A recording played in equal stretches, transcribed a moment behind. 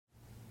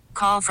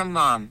Call from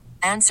mom.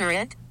 Answer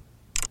it.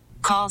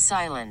 Call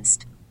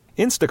silenced.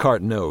 Instacart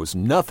knows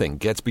nothing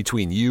gets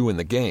between you and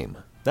the game.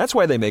 That's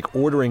why they make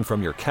ordering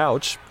from your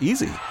couch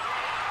easy.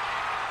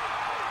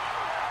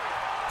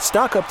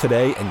 Stock up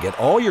today and get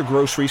all your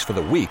groceries for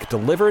the week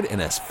delivered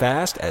in as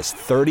fast as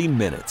 30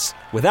 minutes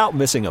without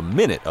missing a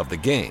minute of the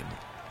game.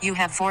 You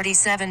have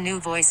 47 new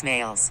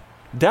voicemails.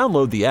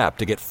 Download the app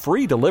to get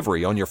free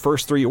delivery on your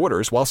first 3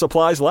 orders while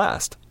supplies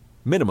last.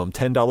 Minimum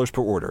 $10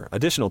 per order.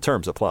 Additional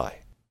terms apply.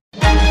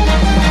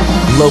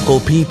 Local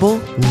people,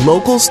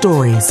 local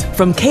stories.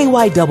 From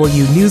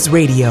KYW News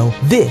Radio,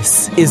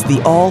 this is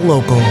the All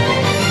Local.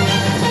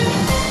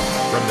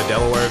 From the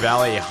Delaware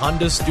Valley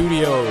Honda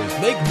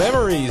Studios, make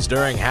memories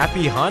during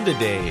Happy Honda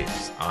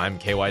Days. I'm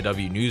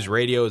KYW News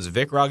Radio's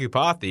Vic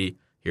Raghupathy.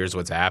 Here's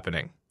what's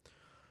happening.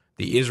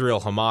 The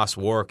Israel-Hamas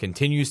war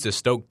continues to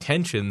stoke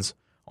tensions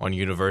on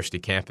university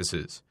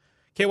campuses.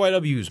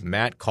 KYW's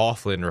Matt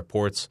Coughlin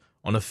reports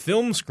on a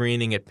film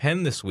screening at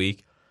Penn this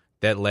week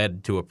that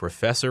led to a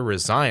professor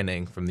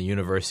resigning from the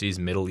university's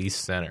Middle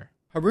East Center.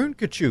 Harun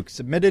Kachuk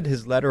submitted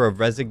his letter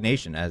of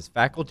resignation as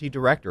faculty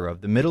director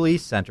of the Middle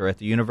East Center at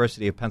the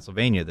University of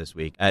Pennsylvania this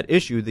week. At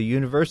issue, the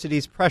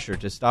university's pressure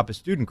to stop a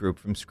student group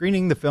from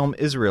screening the film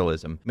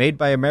Israelism, made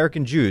by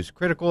American Jews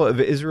critical of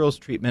Israel's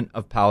treatment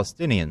of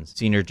Palestinians.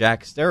 Senior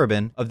Jack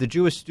Sterabin of the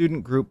Jewish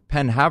student group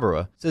Penn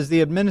Havara says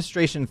the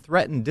administration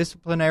threatened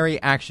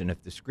disciplinary action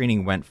if the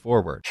screening went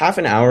forward. Half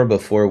an hour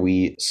before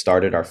we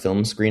started our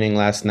film screening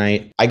last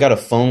night, I got a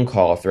phone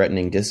call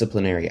threatening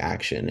disciplinary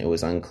action. It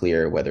was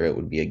unclear whether it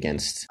would be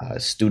against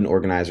student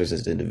organizers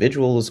as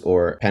individuals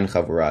or Penn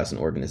Havara as an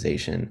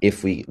organization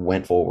if we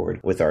went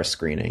forward with our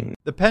screening.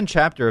 The Penn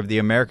chapter of the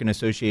American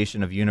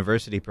Association of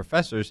University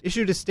Professors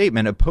issued a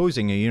statement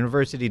opposing a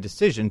university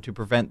decision to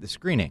prevent the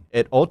screening.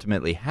 It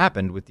ultimately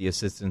happened with the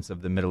assistance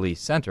of the Middle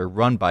East Center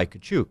run by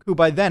Kachuk, who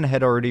by then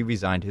had already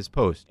resigned his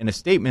post. In a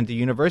statement, the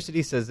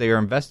university says they are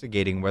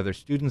investigating whether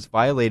students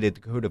violated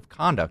the code of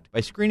conduct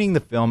by screening the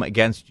film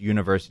against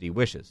university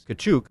wishes.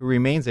 Kachuk, who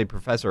remains a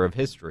professor of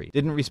history,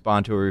 didn't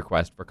respond to a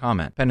request for comment.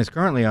 Penn is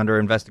currently under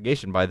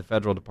investigation by the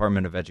Federal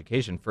Department of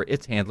Education for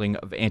its handling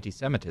of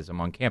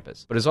anti-Semitism on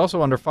campus, but is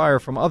also under fire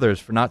from others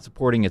for not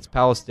supporting its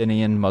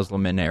Palestinian,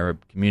 Muslim, and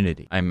Arab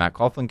community. I'm Matt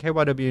Coughlin,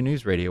 KYW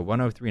News Radio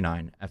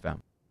 1039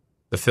 FM.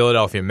 The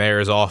Philadelphia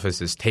mayor's office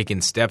has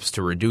taken steps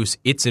to reduce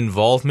its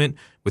involvement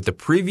with the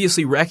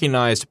previously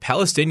recognized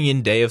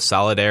Palestinian Day of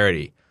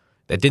Solidarity.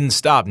 That didn't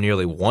stop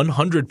nearly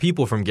 100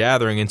 people from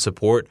gathering in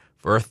support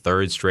for a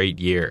third straight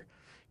year.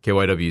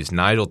 KYW's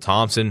Nigel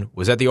Thompson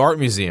was at the Art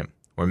Museum,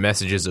 where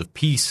messages of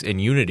peace and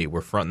unity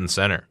were front and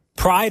center.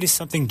 Pride is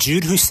something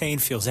Jude Hussein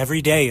feels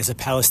every day as a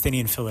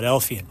Palestinian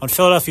Philadelphian. On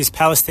Philadelphia's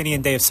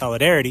Palestinian Day of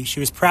Solidarity, she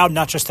was proud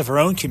not just of her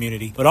own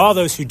community, but all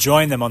those who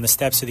joined them on the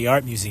steps of the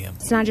Art Museum.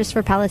 It's not just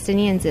for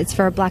Palestinians, it's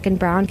for black and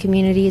brown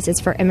communities,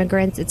 it's for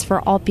immigrants, it's for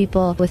all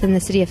people within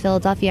the city of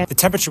Philadelphia. The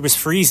temperature was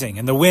freezing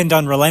and the wind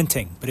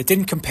unrelenting, but it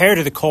didn't compare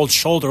to the cold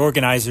shoulder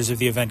organizers of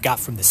the event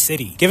got from the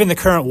city. Given the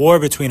current war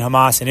between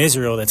Hamas and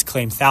Israel that's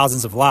claimed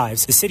thousands of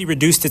lives, the city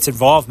reduced its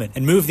involvement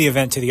and moved the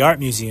event to the Art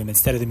Museum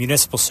instead of the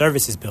Municipal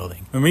Services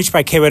Building. When reached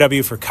by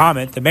KYW for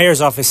comment, the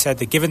mayor's office said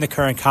that given the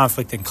current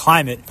conflict and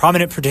climate,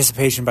 prominent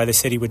participation by the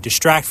city would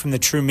distract from the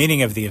true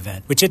meaning of the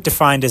event, which it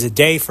defined as a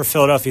day for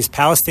Philadelphia's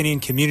Palestinian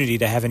community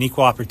to have an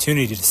equal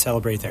opportunity to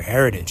celebrate their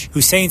heritage.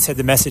 Hussein said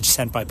the message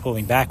sent by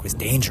pulling back was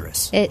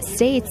dangerous. It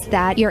states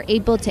that you're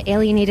able to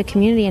alienate a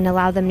community and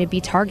allow them to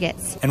be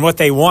targets. And what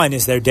they won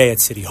is their day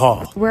at City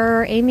Hall.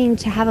 We're aiming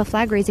to have a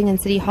flag raising in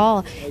City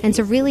Hall and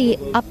to really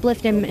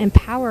uplift and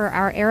empower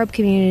our Arab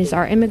communities,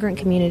 our immigrant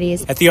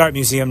communities. At the Art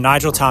Museum,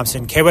 Nigel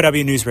Thompson,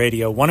 KYW News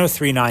Radio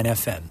 1039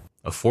 FM.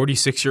 A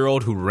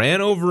 46-year-old who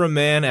ran over a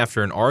man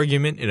after an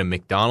argument in a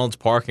McDonald's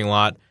parking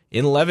lot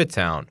in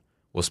Levittown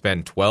will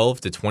spend 12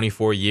 to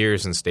 24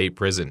 years in state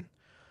prison.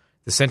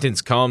 The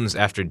sentence comes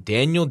after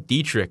Daniel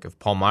Dietrich of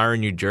Palmyra,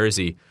 New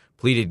Jersey,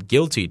 pleaded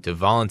guilty to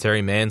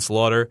voluntary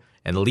manslaughter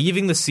and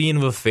leaving the scene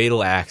of a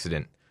fatal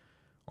accident.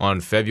 On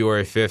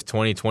February 5,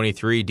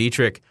 2023,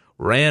 Dietrich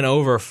ran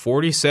over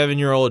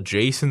 47-year-old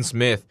Jason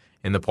Smith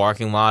in the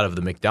parking lot of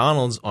the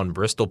McDonald's on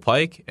Bristol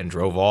Pike and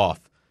drove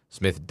off.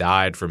 Smith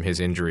died from his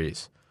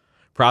injuries.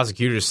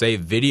 Prosecutors say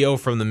video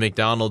from the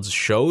McDonald's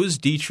shows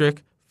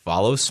Dietrich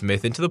follow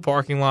Smith into the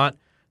parking lot,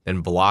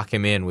 then block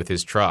him in with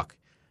his truck.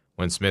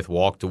 When Smith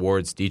walked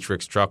towards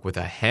Dietrich's truck with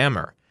a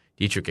hammer,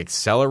 Dietrich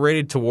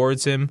accelerated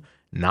towards him,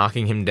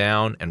 knocking him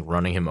down and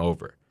running him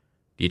over.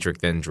 Dietrich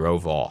then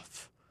drove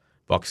off.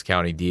 Bucks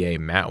County DA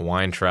Matt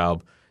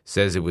Weintraub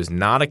says it was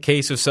not a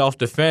case of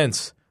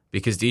self-defense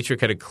because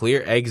Dietrich had a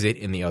clear exit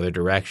in the other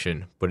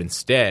direction, but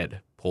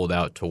instead pulled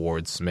out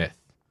towards Smith.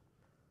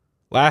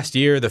 Last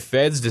year, the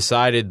feds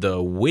decided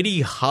the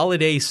witty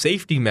holiday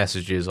safety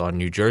messages on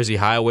New Jersey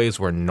highways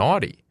were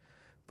naughty,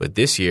 but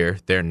this year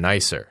they're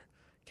nicer.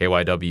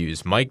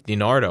 KYW's Mike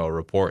DiNardo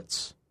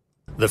reports.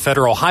 The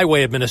Federal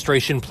Highway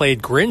Administration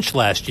played Grinch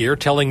last year,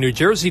 telling New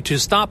Jersey to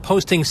stop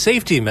posting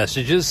safety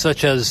messages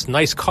such as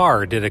 "nice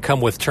car, did it come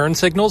with turn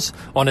signals?"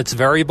 on its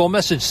variable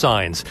message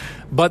signs.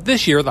 But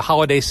this year, the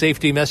holiday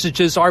safety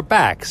messages are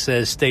back,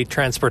 says State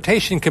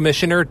Transportation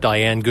Commissioner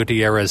Diane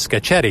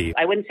Gutierrez-Scacchetti.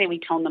 I wouldn't say we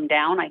toned them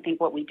down. I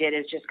think what we did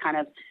is just kind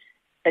of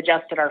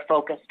adjusted our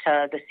focus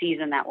to the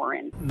season that we're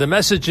in. The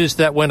messages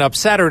that went up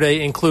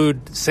Saturday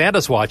include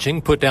 "Santa's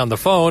watching, put down the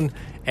phone,"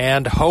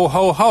 and "Ho,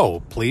 ho,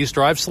 ho, please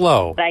drive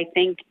slow." I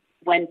think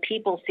when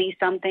people see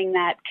something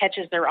that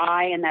catches their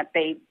eye and that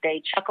they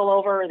chuckle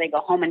over, or they go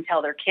home and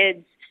tell their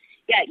kids,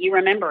 yeah, you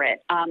remember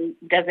it.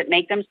 Does it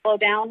make them slow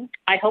down?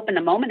 I hope in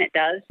the moment it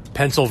does.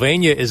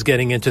 Pennsylvania is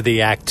getting into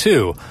the act,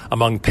 too.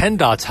 Among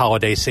PennDOT's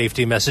holiday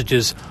safety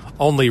messages,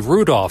 only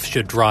Rudolph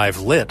should drive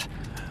lit.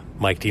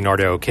 Mike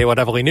DiNardo,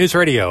 KYW News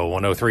Radio,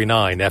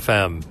 103.9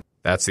 FM.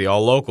 That's the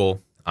All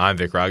Local. I'm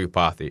Vic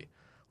Ragupathy.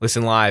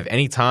 Listen live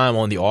anytime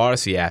on the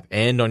Odyssey app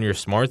and on your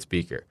smart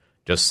speaker.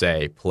 Just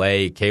say,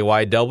 play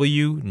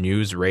KYW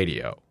News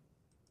Radio.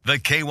 The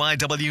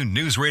KYW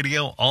News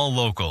Radio All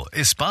Local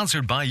is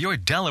sponsored by your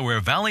Delaware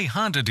Valley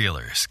Honda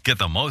dealers. Get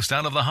the most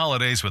out of the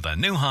holidays with a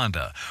new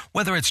Honda.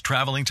 Whether it's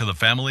traveling to the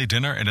family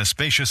dinner in a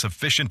spacious,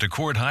 efficient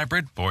Accord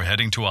hybrid or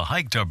heading to a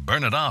hike to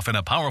burn it off in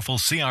a powerful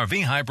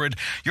CR-V hybrid,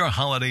 your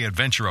holiday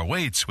adventure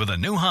awaits with a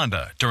new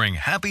Honda during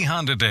Happy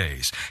Honda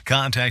Days.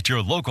 Contact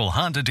your local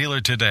Honda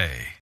dealer today.